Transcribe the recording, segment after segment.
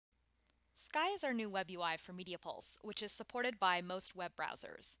Sky is our new web UI for MediaPulse, which is supported by most web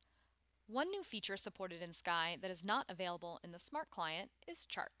browsers. One new feature supported in Sky that is not available in the Smart Client is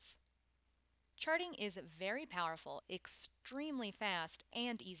charts. Charting is very powerful, extremely fast,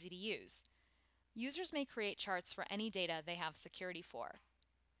 and easy to use. Users may create charts for any data they have security for.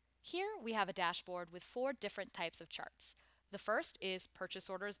 Here we have a dashboard with 4 different types of charts. The first is purchase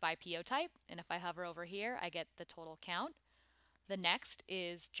orders by PO type, and if I hover over here, I get the total count. The next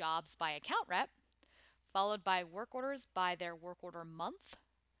is jobs by account rep, followed by work orders by their work order month,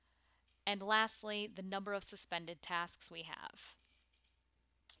 and lastly, the number of suspended tasks we have.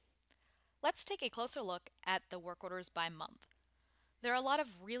 Let's take a closer look at the work orders by month. There are a lot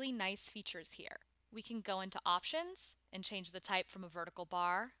of really nice features here. We can go into options and change the type from a vertical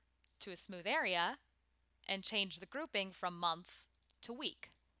bar to a smooth area and change the grouping from month to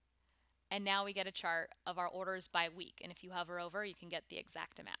week. And now we get a chart of our orders by week, and if you hover over, you can get the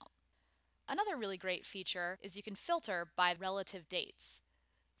exact amount. Another really great feature is you can filter by relative dates.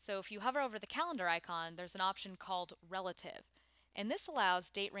 So if you hover over the calendar icon, there's an option called Relative, and this allows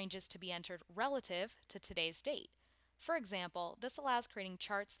date ranges to be entered relative to today's date. For example, this allows creating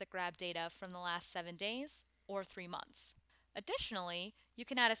charts that grab data from the last 7 days or 3 months. Additionally, you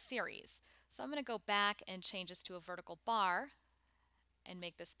can add a series. So I'm going to go back and change this to a vertical bar and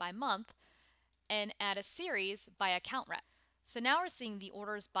make this by month and add a series by account rep. So now we're seeing the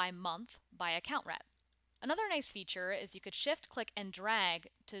orders by month by account rep. Another nice feature is you could shift, click, and drag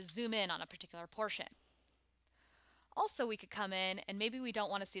to zoom in on a particular portion. Also, we could come in and maybe we don't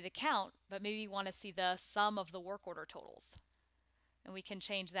want to see the count, but maybe we want to see the sum of the work order totals. And we can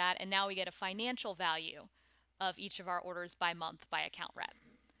change that, and now we get a financial value of each of our orders by month by account rep.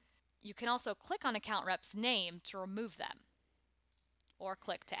 You can also click on account rep's name to remove them, or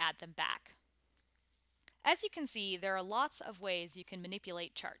click to add them back. As you can see, there are lots of ways you can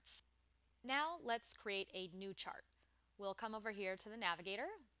manipulate charts. Now let's create a new chart. We'll come over here to the navigator,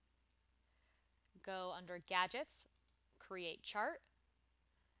 go under Gadgets, Create Chart,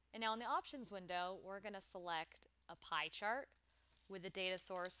 and now in the Options window, we're going to select a pie chart with the data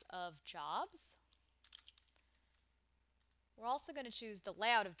source of jobs. We're also going to choose the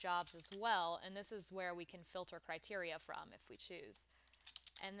layout of jobs as well, and this is where we can filter criteria from if we choose.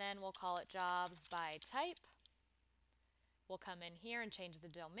 And then we'll call it jobs by type. We'll come in here and change the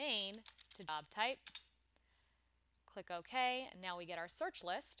domain to job type. Click OK, and now we get our search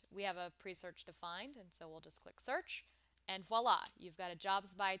list. We have a pre-search defined, and so we'll just click search, and voila, you've got a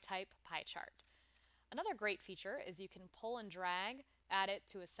jobs by type pie chart. Another great feature is you can pull and drag, add it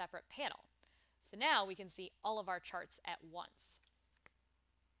to a separate panel. So now we can see all of our charts at once.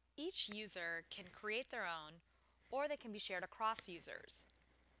 Each user can create their own, or they can be shared across users.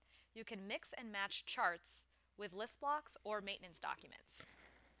 You can mix and match charts with list blocks or maintenance documents.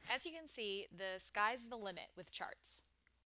 As you can see, the sky's the limit with charts.